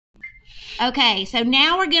Okay, so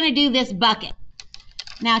now we're going to do this bucket.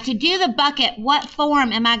 Now to do the bucket, what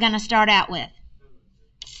form am I going to start out with?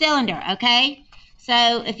 Cylinder, okay?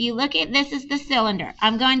 So if you look at this is the cylinder.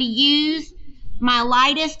 I'm going to use my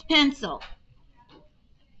lightest pencil.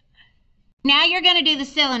 Now you're going to do the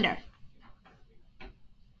cylinder.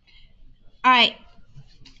 All right.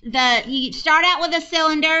 You start out with a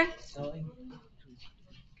cylinder.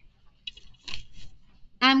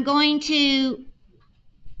 I'm going to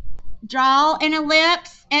draw an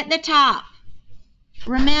ellipse at the top.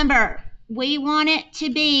 Remember, we want it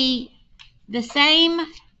to be the same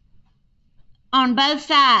on both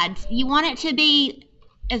sides. You want it to be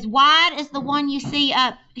as wide as the one you see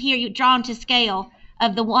up here, you drawn to scale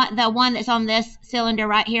of the one that's on this cylinder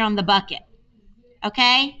right here on the bucket.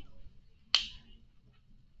 Okay?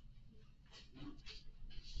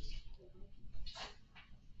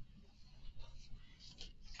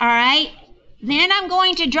 All right. Then I'm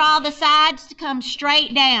going to draw the sides to come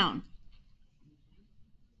straight down.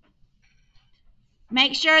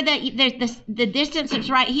 Make sure that the distance that's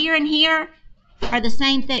right here and here are the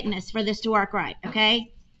same thickness for this to work right,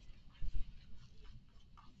 okay?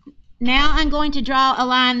 Now I'm going to draw a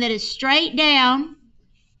line that is straight down,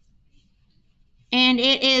 and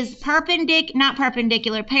it is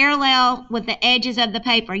parallel with the edges of the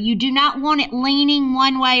paper. You do not want it leaning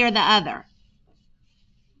one way or the other.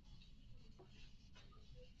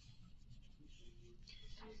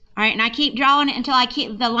 All right, and I keep drawing it until I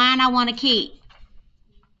keep the line I want to keep.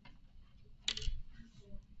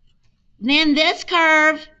 Then this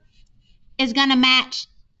curve is going to match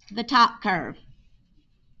the top curve.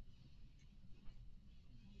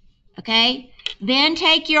 Okay? Then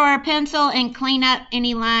take your pencil and clean up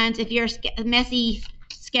any lines. If you're a messy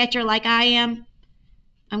sketcher like I am,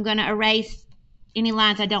 I'm going to erase any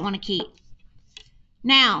lines I don't want to keep.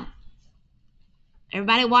 Now,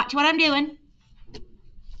 everybody watch what I'm doing.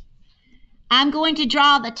 I'm going to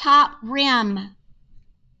draw the top rim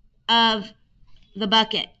of the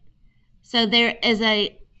bucket. So there is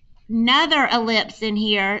another ellipse in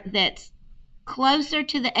here that's closer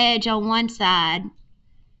to the edge on one side,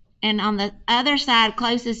 and on the other side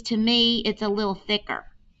closest to me, it's a little thicker.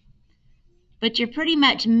 But you're pretty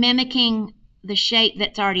much mimicking the shape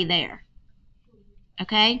that's already there.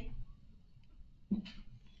 Okay?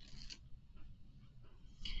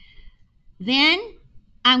 Then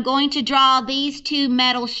I'm going to draw these two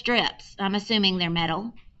metal strips. I'm assuming they're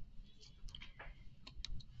metal.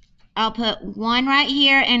 I'll put one right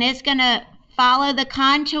here, and it's going to follow the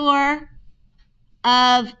contour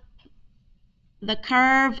of the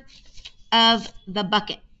curve of the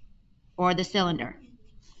bucket or the cylinder.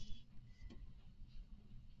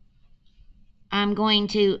 I'm going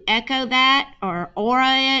to echo that or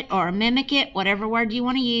aura it or mimic it, whatever word you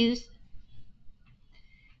want to use.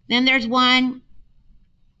 Then there's one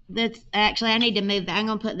that's actually, I need to move that. I'm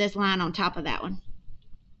going to put this line on top of that one.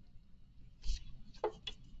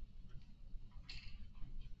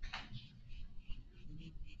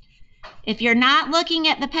 If you're not looking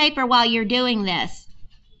at the paper while you're doing this,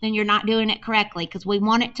 then you're not doing it correctly, because we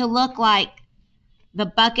want it to look like the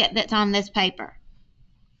bucket that's on this paper.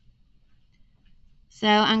 So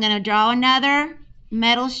I'm going to draw another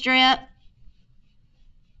metal strip.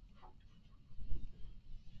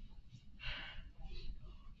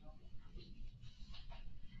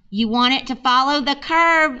 You want it to follow the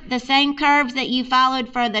curve, the same curves that you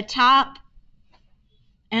followed for the top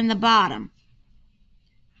and the bottom.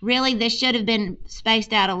 Really, this should have been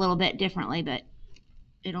spaced out a little bit differently, but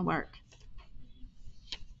it'll work.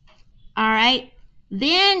 All right.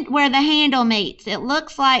 Then where the handle meets, it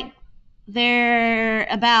looks like they're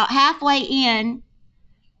about halfway in.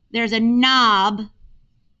 There's a knob.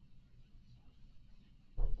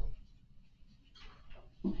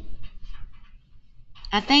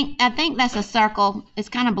 I think that's a circle. It's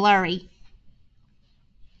kind of blurry.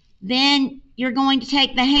 Then you're going to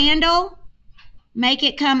take the handle, make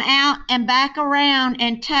it come out and back around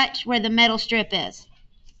and touch where the metal strip is.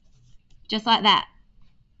 Just like that.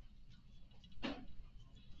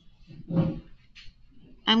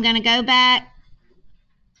 I'm going to go back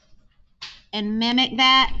and mimic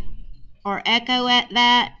that or echo at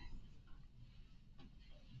that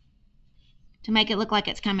to make it look like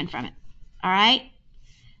it's coming from it. All right?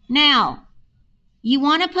 Now, you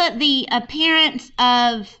want to put the appearance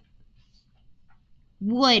of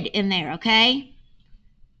wood in there, okay?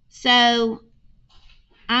 So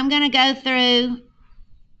I'm going to go through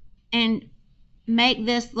and make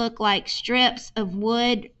this look like strips of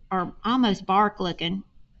wood or almost bark looking.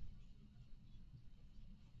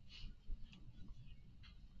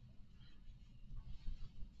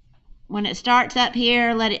 when it starts up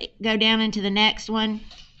here, let it go down into the next one.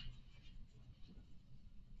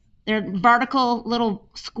 They're vertical, little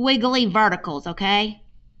squiggly verticals, okay?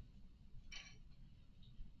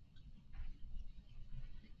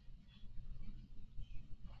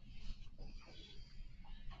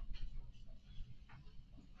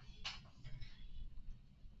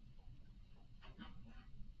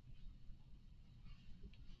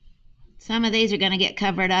 Some of these are going to get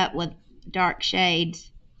covered up with dark shades.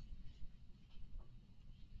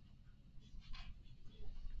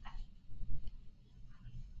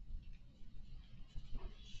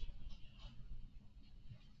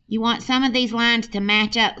 You want some of these lines to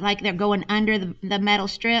match up like they're going under the metal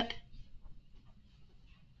strip.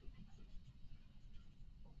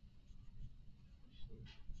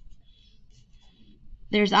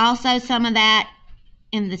 There's also some of that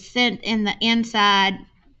in the inside.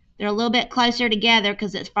 They're a little bit closer together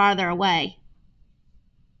because it's farther away.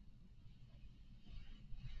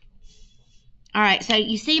 All right, so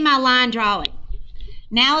you see my line drawing.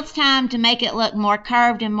 Now it's time to make it look more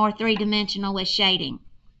curved and more three-dimensional with shading.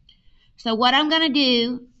 So what I'm going to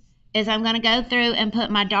do is I'm going to go through and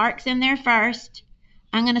put my darks in there first.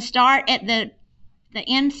 I'm going to start at the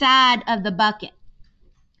inside of the bucket.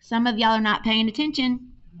 Some of y'all are not paying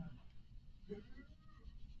attention.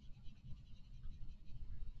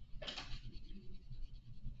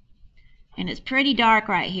 And it's pretty dark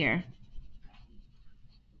right here.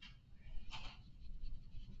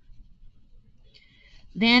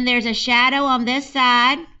 Then there's a shadow on this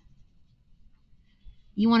side.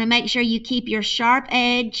 You want to make sure you keep your sharp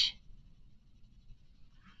edge.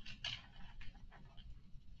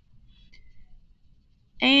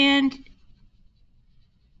 And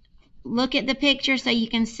look at the picture so you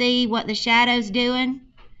can see what the shadow's doing.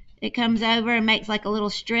 It comes over and makes like a little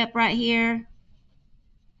strip right here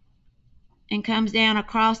and comes down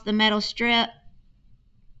across the metal strip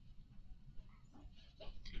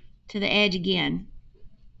to the edge again.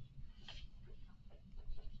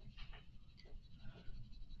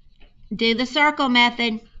 Do the circle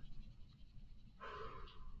method.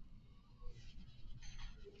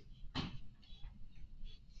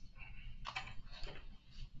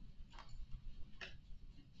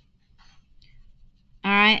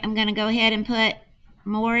 All right, I'm going to go ahead and put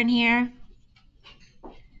more in here.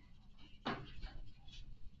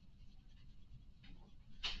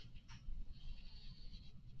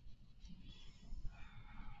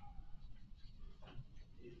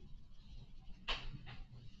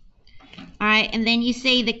 All right, and then you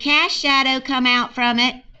see the cast shadow come out from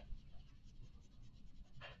it.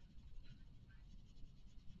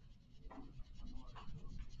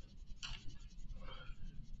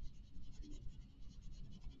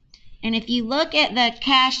 And if you look at the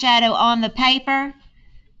cast shadow on the paper,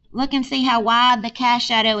 look and see how wide the cast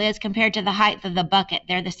shadow is compared to the height of the bucket.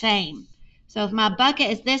 They're the same. So if my bucket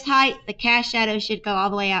is this height, the cast shadow should go all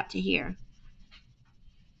the way out to here.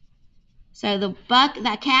 So the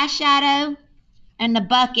cast shadow and the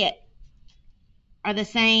bucket are the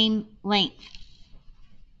same length.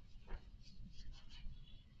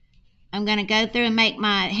 I'm going to go through and make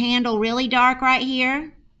my handle really dark right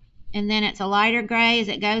here, and then it's a lighter gray as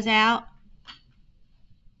it goes out.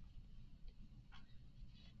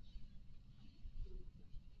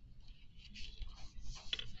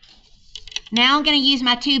 Now I'm going to use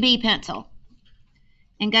my 2B pencil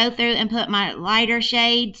and go through and put my lighter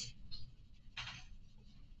shades.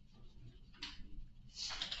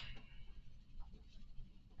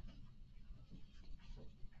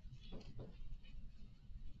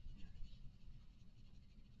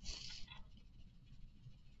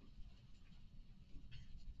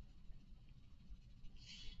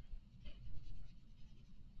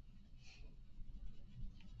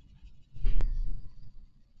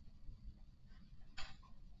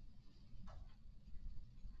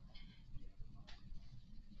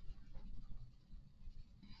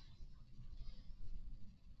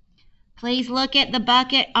 Please look at the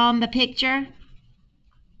bucket on the picture.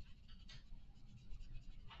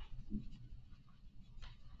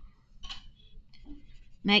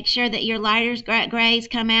 Make sure that your lighter grays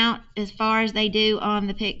come out as far as they do on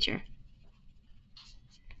the picture.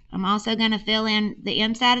 I'm also going to fill in the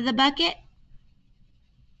inside of the bucket.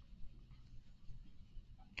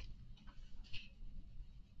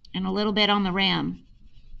 And a little bit on the rim.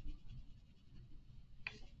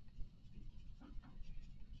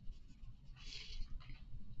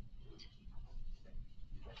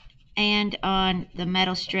 And on the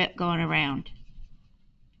metal strip going around.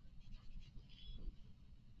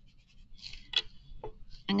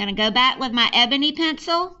 I'm going to go back with my ebony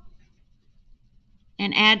pencil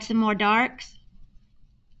and add some more darks.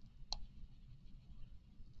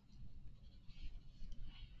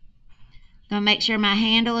 Gonna make sure my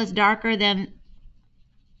handle is darker than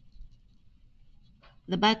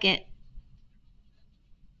the bucket.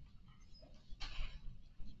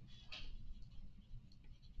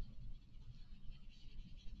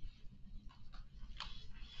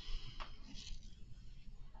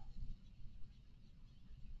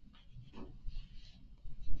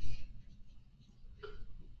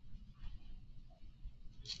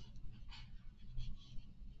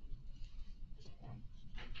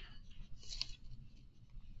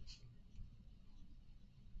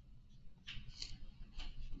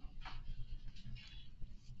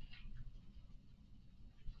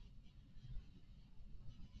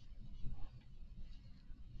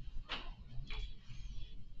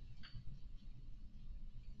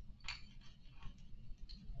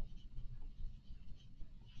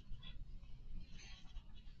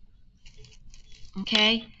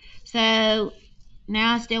 Okay, so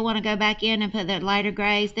now I still want to go back in and put the lighter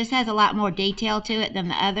grays. This has a lot more detail to it than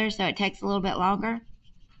the other, so it takes a little bit longer.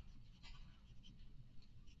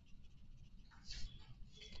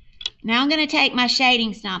 Now I'm going to take my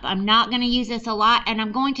shading stump. I'm not going to use this a lot, and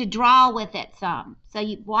I'm going to draw with it some. So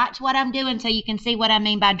you watch what I'm doing so you can see what I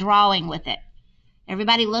mean by drawing with it.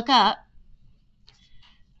 Everybody look up.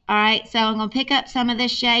 All right, so I'm going to pick up some of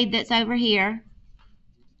this shade that's over here.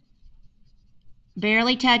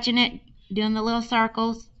 Barely touching it, doing the little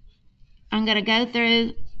circles. I'm going to go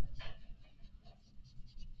through,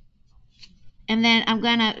 and then I'm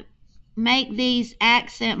going to make these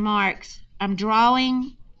accent marks. I'm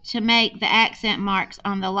drawing to make the accent marks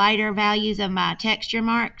on the lighter values of my texture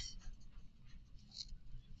marks.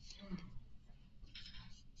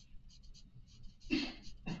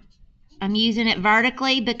 I'm using it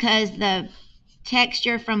vertically because the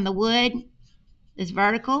texture from the wood is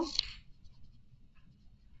vertical.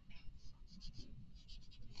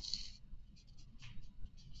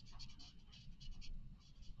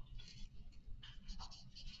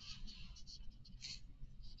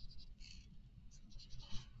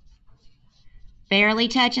 Barely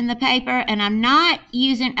touching the paper, and I'm not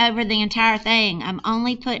using over the entire thing. I'm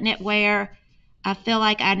only putting it where I feel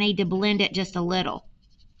like I need to blend it just a little.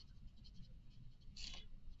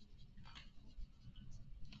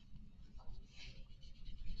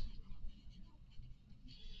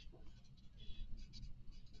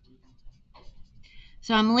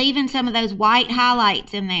 So I'm leaving some of those white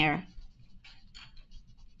highlights in there.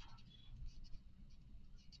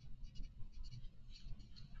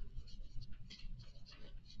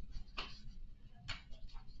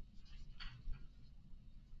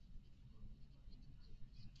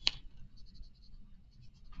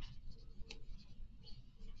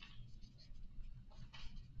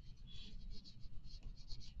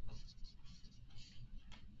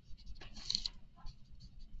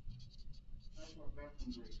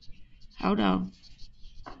 Hold on.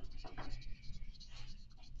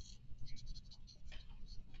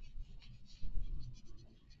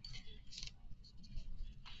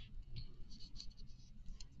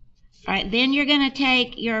 All right, then you're going to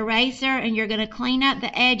take your eraser and you're going to clean up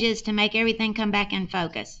the edges to make everything come back in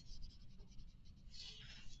focus.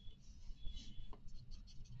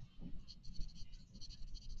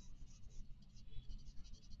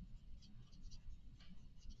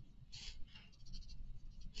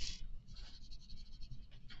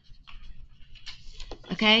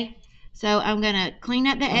 Okay, so I'm going to clean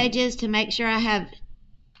up the edges to make sure I have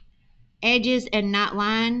edges and not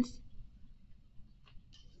lines.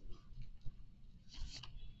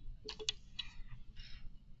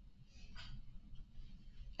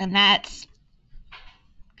 And that's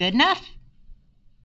good enough.